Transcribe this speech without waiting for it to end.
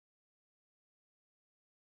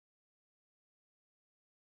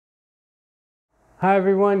Hi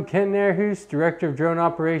everyone, Ken Nerhus, Director of Drone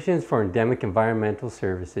Operations for Endemic Environmental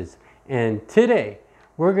Services. And today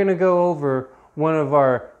we're going to go over one of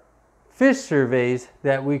our fish surveys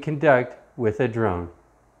that we conduct with a drone.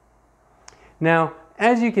 Now,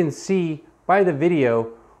 as you can see by the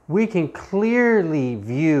video, we can clearly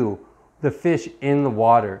view the fish in the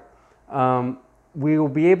water. We will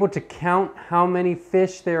be able to count how many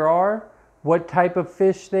fish there are, what type of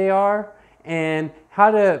fish they are, and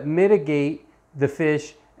how to mitigate the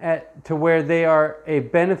fish to where they are a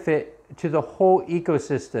benefit to the whole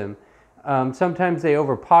ecosystem. Sometimes they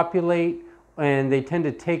overpopulate and they tend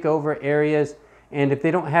to take over areas, and if they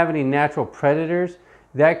don't have any natural predators,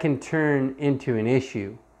 that can turn into an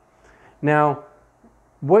issue. Now,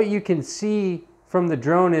 what you can see from the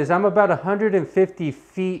drone is I'm about 150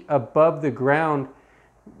 feet above the ground,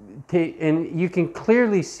 and you can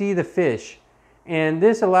clearly see the fish. And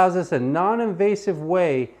this allows us a non-invasive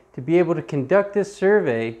way to be able to conduct this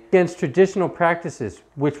survey against traditional practices,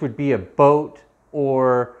 which would be a boat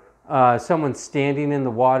or someone standing in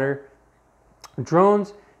the water.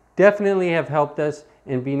 Drones definitely have helped us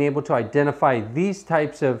in being able to identify these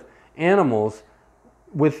types of animals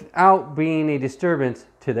without being a disturbance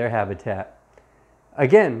to their habitat.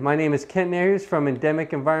 Again, my name is Ken Nerhus from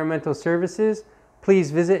Endemic Environmental Services.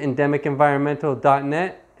 Please visit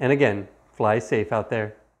endemicenvironmental.net, and again, fly safe out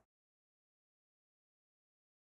there.